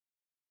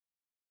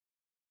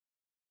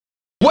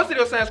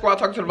yo, Sand Squad,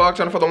 talking to the vlog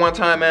channel for the one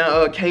time,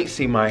 man. Can't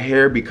see my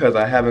hair because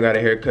I haven't got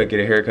a haircut. Get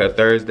a haircut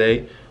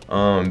Thursday.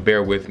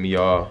 Bear with me,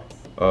 y'all.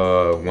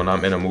 When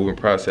I'm in a moving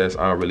process,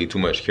 I don't really too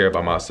much care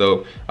about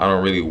myself. I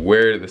don't really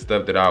wear the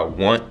stuff that I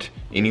want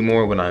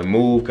anymore when I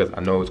move because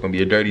I know it's gonna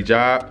be a dirty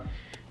job,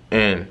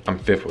 and I'm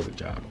fit for the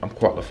job. I'm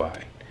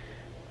qualified.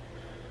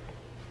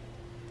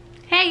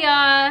 Hey,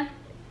 y'all.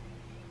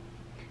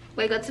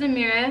 Wake up to the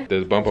mirror.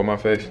 There's a bump on my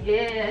face?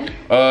 Yeah.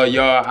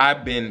 Y'all,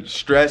 I've been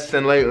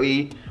stressing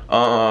lately.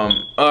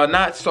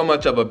 Not so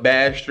much of a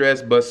bad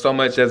stress, but so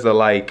much as a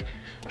like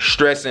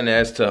stressing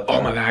as to,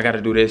 oh my God, I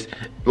gotta do this.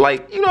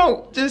 Like, you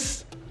know,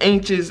 just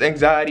anxious,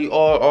 anxiety,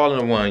 all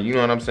in one. You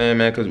know what I'm saying,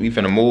 man? Cause we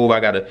finna move. I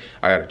gotta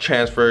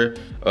transfer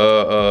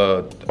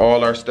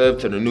all our stuff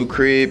to the new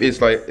crib.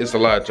 It's like, it's a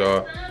lot,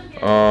 y'all.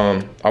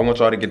 I want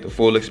y'all to get the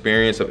full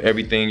experience of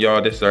everything,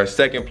 y'all. This is our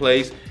second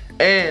place.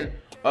 And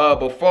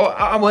before,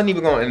 I wasn't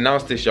even gonna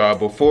announce this, y'all.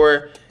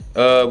 Before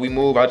we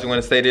move, I just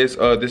wanna say this.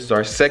 This is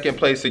our second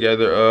place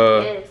together.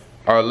 Yes.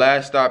 Our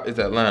last stop is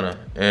Atlanta,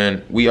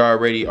 and we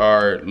already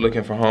are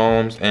looking for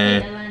homes,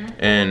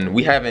 and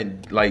we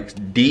haven't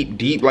like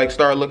deep like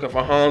started looking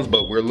for homes,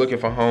 but we're looking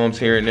for homes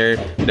here and there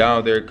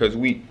down there, cause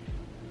we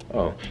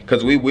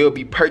will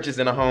be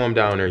purchasing a home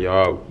down there,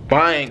 y'all.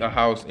 Buying a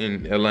house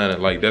in Atlanta,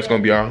 like that's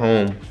gonna be our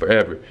home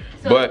forever.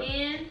 So but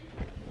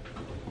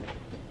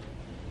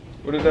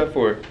what is that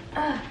for?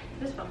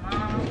 This for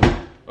mom.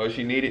 Oh,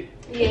 she need it?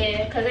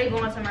 Yeah, cause they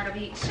going to Myrtle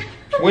Beach.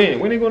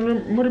 When they going to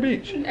Myrtle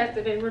Beach?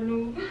 After they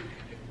renew.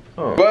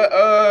 Oh. But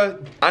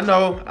I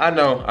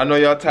know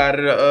y'all tired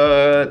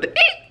of the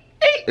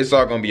It's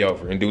all gonna be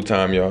over in due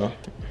time, y'all.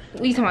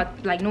 We talking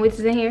about like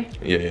noises in here?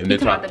 Yeah, you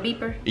talking about the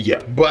beeper?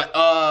 Yeah, but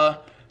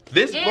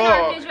this and vlog,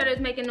 our refrigerator is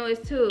making noise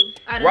too.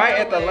 Right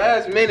at the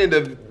last minute,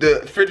 the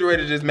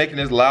refrigerator just making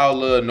this loud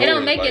little noise. It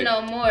don't make it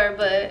no more,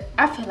 but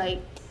I feel like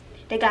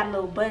they got a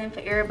little button for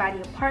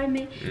everybody's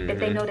apartment that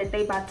they know that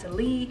they about to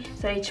leave,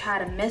 so they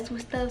try to mess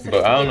with stuff. So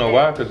but I don't know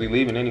why, cause we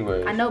leaving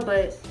anyway. I know,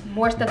 but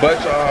more stuff.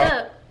 But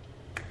y'all,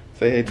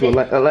 say hey to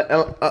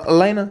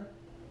ALAINA.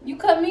 You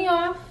cut me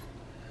off.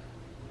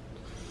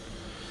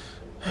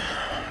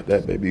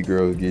 That baby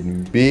girl is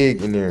getting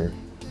big in there.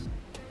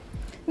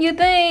 You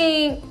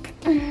think?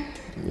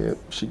 Yep,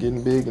 she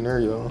getting big in there,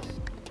 y'all.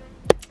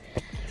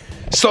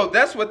 So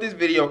that's what this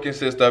video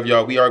consists of,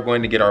 y'all. We are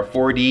going to get our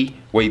 4D.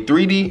 Wait,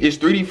 3D? Is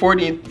 3D,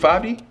 4D, and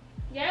 5D?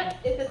 Yep,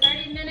 it's a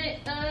 30-minute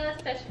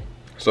session.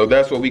 So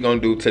that's what we gonna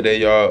do today,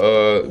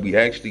 y'all. We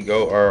actually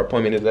go. Our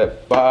appointment is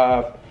at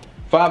 5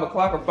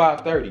 o'clock or 5:30. It's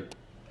at 5.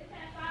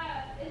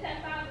 It's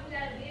at 5. We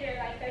gotta be there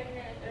like 30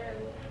 minutes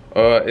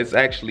early. It's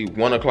actually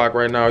 1 o'clock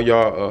right now,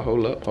 y'all.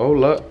 Hold up.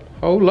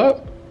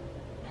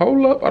 I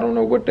don't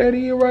know what that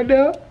is right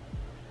there.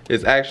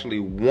 It's actually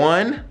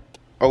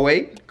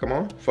 1:08. Come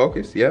on,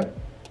 focus.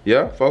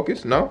 Yeah,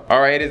 focus. No.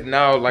 All right, it is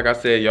now, like I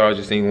said, y'all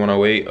just seen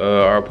 1:08.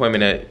 Our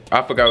appointment at,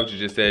 I forgot what you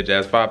just said,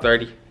 Jazz.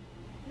 5:30.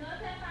 No,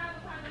 it's at 5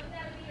 o'clock. We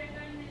gotta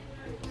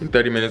be there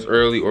 30 minutes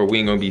early, or we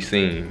ain't gonna be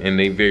seen, and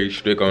they very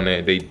strict on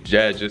that.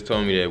 Jazz just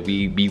told me that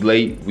we be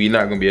late, we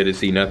not gonna be able to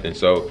see nothing.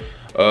 So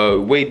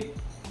wait,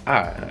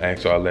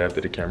 actually I left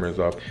after the camera's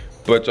off.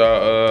 But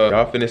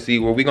y'all finna see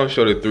where we gonna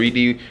show the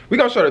 3D. We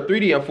gonna show the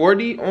 3D and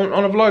 4D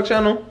on the vlog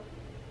channel.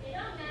 It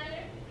don't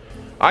matter.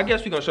 I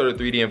guess we gonna show the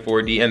 3D and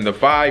 4D, and the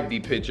 5D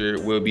picture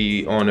will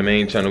be on the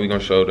main channel. We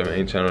gonna show the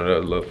main channel the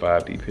little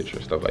 5D picture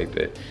and stuff like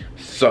that.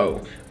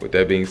 So with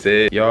that being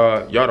said,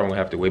 y'all don't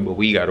have to wait, but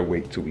we gotta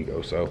wait till we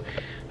go. So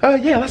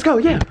yeah, let's go.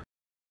 Yeah.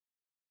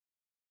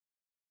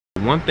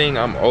 One thing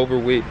I'm over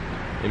with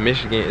in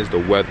Michigan is the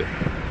weather.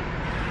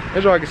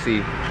 As y'all can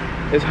see,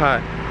 it's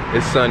hot,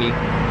 it's sunny,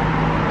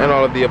 and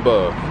all of the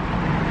above.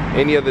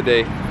 Any other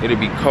day, it'll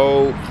be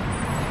cold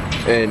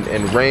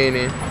and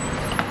raining,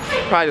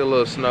 probably a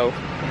little snow.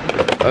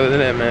 Other than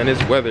that, man,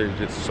 this weather is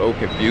just so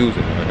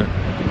confusing, man.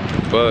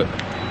 But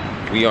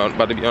we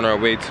about to be on our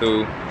way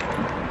to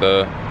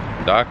the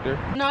doctor.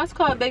 No, it's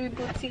called Baby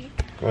Boutique.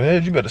 Go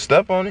ahead, you better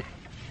step on it.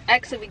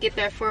 Actually, we get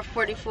there at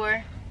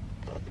 4:44.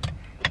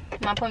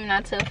 My appointment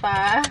not till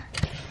 5.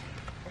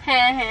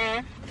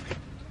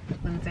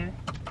 Loser.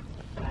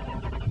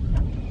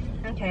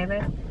 Okay,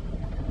 let's.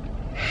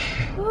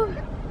 Whew.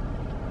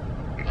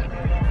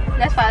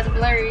 That's why it's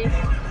blurry.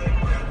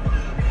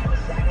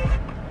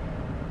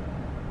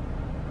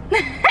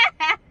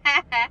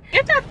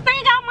 Get that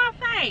thing out my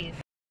face.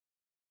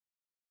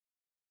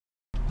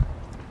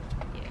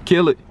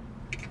 Kill it.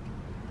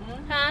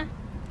 Huh?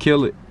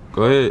 Kill it.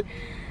 Go ahead.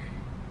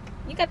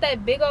 You got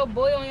that big old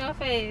boy on your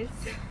face.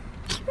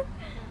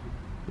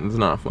 It's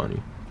not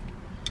funny.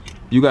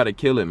 You gotta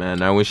kill it, man.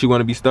 Now when she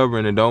wanna be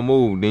stubborn and don't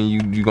move, then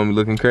you gonna be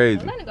looking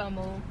crazy. Let it go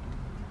move.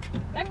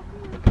 That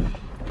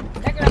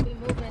girl be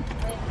moving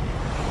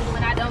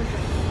when I don't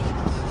drink.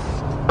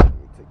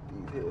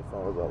 Take these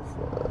headphones off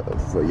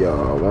for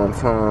y'all one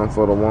time,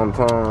 for the one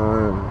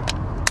time.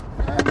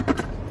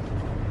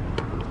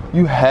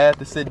 You had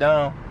to sit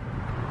down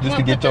just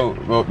to get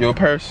your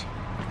purse.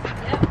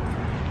 Yep.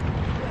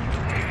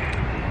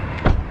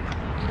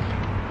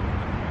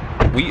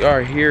 We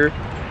are here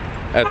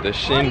at the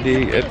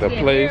shindig at the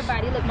place.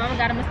 Everybody, look, mama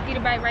got a mosquito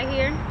bite right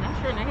here.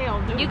 I'm sure in the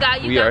hell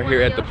do. We are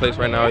here at the place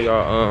right now,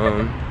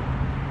 y'all.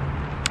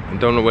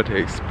 Don't know what to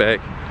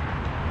expect.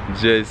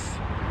 Just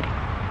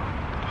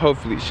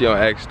hopefully she don't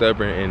act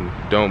stubborn and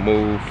don't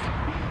move,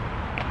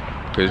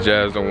 cause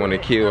Jazz don't want to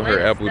kill her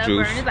apple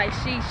juice. It's like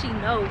she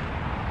knows.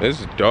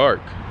 It's dark.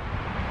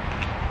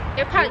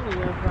 It probably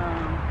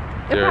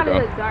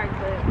looks dark,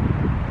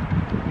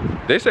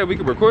 but they said we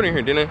could record in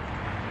here, didn't they?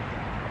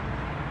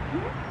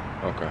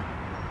 Okay.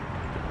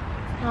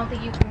 I don't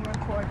think you can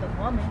record the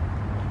woman.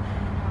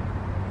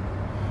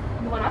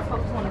 The one I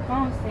spoke to on the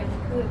phone said we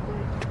could, but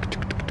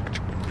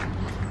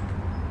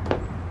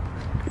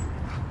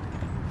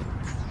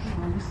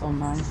so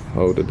nice.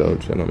 Hold the door,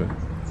 gentlemen.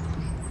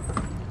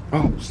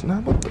 Oh,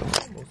 snap up though.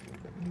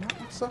 Knock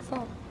myself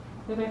out.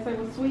 Did they say it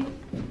was sweet?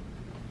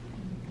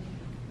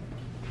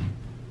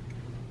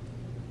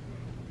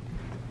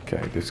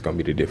 Okay, this is gonna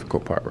be the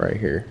difficult part right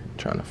here.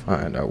 Trying to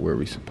find out where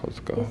we supposed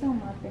to go. It's on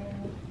my bed.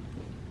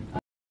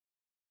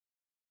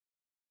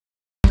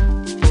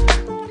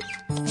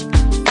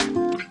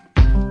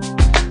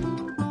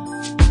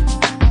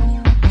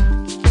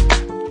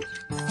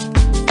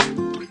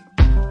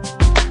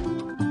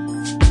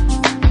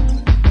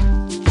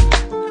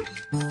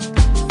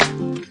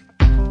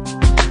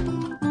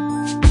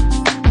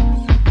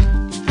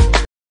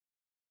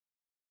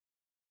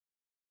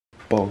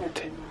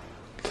 Boat.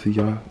 So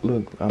y'all,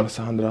 look, I'ma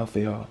sound it off for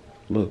y'all.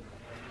 Look.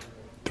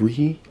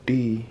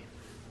 3D.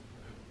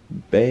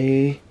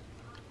 Baby.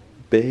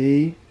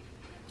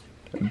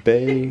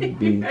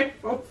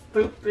 That's so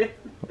stupid.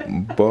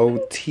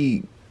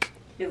 Boutique.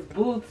 It's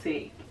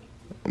boutique.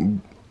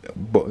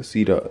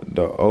 See the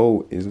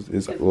O is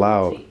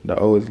loud. Boutique. The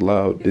O is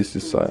loud. It's this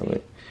is boutique.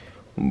 silent.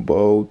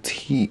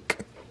 Boutique.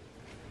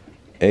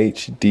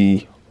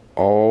 HD.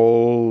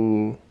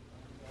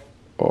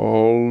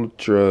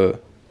 Ultra.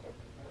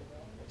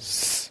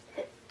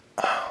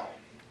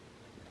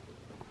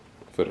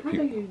 For the How do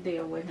people. you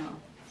deal with him?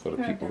 For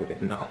the people who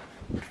didn't know.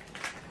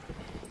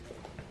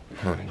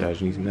 Y'all use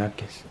these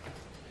napkins.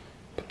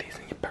 Put these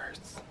in your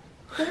purse.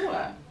 For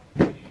what?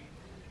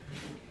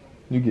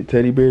 You get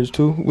teddy bears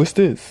too? What's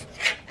this?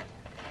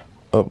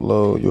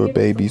 Upload your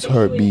baby's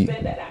heartbeat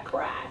That I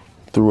cry.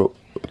 through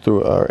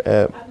our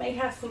app. I may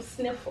have some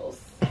sniffles.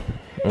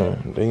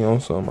 They on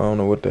something. I don't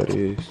know what that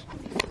is.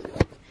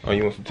 Oh,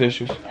 you want some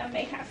tissues? I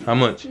may have some How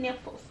much?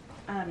 sniffles.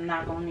 I'm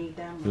not gonna need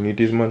that much. You need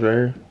this much right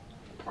here?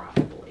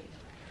 Probably.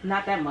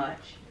 Not that much.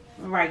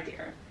 Right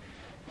there.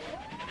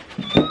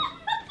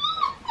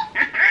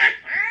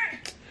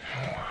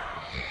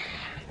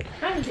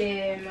 I'm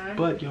dead, man.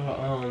 But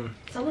y'all,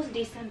 So what's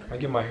December? I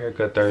get my hair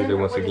cut Thursday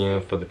once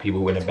again for the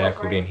people in the back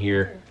who didn't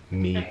hear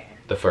me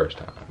the first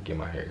time. Get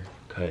my hair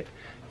cut.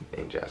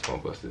 And Jass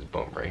gonna bust this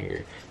bump right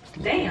here.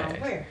 Damn,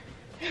 where?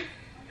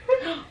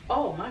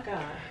 Oh my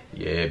god.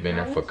 Yeah, it been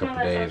there for a couple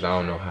days. I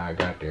don't know how I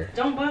got there.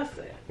 Don't bust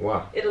it.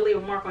 Why? It'll leave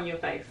a mark on your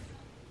face.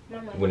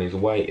 When it's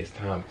white, it's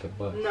time to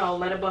bust. No,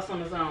 let it bust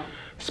on its own.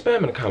 Spam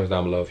in the comments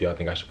down below if y'all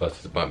think I should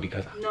bust this bump,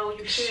 because No,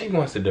 you she shouldn't.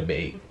 wants to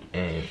debate.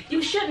 And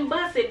You shouldn't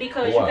bust it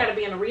because Why? you gotta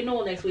be in a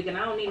renewal next week and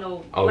I don't need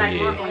no Oh, black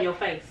yeah. mark on your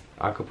face.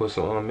 I could put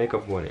some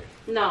makeup on it.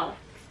 No.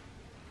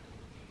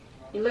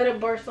 You let it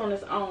burst on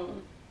its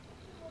own.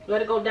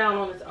 Let it go down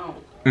on its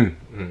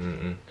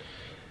own.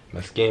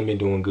 My skin been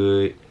doing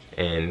good,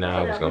 and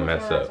now it's gonna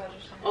mess up.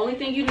 Only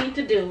thing you need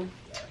to do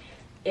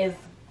is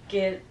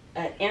get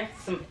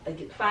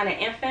find an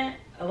infant,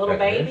 a little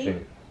baby.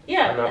 Infant.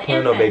 Yeah, I'm not an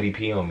putting no infant. baby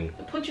pee on me.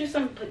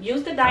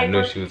 Use the I knew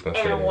diaper she was gonna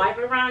say and that. wipe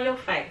it around your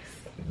face.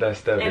 That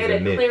stuff And is a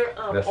it'll myth. clear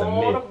up That's a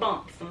all the myth.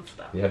 bumps and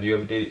stuff. Yeah, have you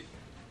ever did it?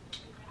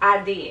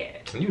 I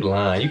did. You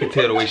lying. You can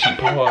tell the way she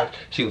paused.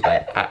 She was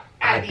like,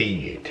 I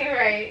did. You're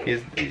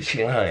right.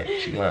 She lying.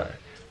 She lying.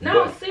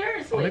 No, But-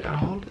 seriously. Oh, they got a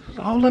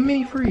whole little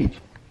mini fridge.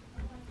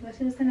 But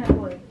she was in that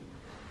boy.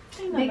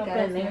 Ain't Big nothing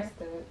guys in there.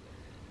 messed up.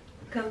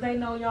 Because they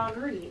know y'all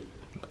greedy.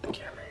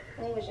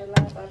 When was your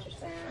last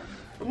ultrasound?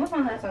 What's my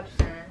last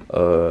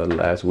ultrasound?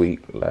 Last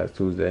week, last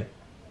Tuesday.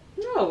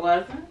 No, it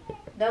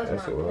wasn't. That was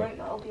That's my all right. appointment.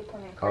 My OB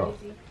appointment. Oh.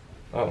 Crazy.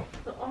 Oh,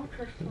 The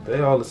ultrasound. they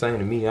all the same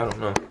to me. I don't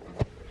know.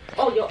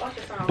 Oh, your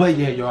ultrasound. But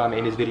yeah, y'all, I'm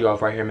in this video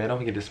off right here, man. Don't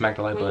forget to smack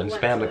the like button,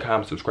 spam the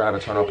comment, subscribe,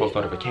 and turn on post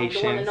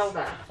notifications.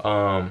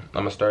 I'm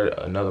gonna start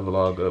another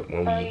vlog up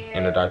when we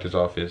in the doctor's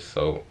office,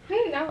 so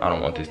I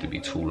don't want this to be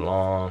too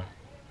long.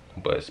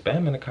 But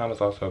spam in the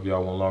comments also if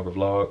y'all want longer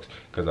vlogs,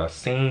 because I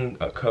seen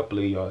a couple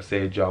of y'all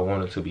said y'all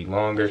wanted to be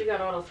longer, You got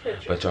all those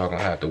pictures. but y'all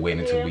gonna have to wait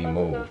until we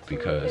move,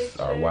 because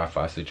our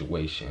Wi-Fi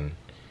situation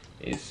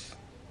is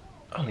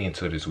only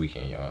until this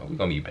weekend, y'all. We're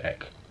gonna be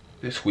back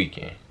this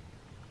weekend.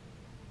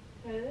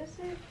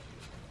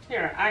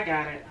 Here, I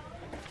got it.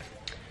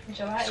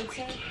 July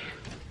 18th?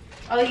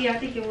 Oh yeah, I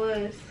think it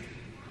was.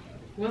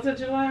 Was it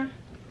July?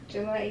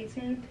 July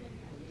 18th?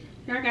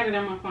 Here, I got it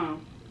on my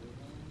phone.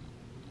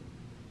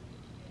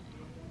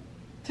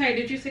 Tay,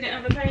 did you see the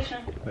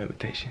invitation?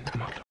 Invitation.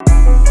 I'm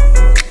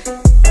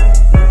out.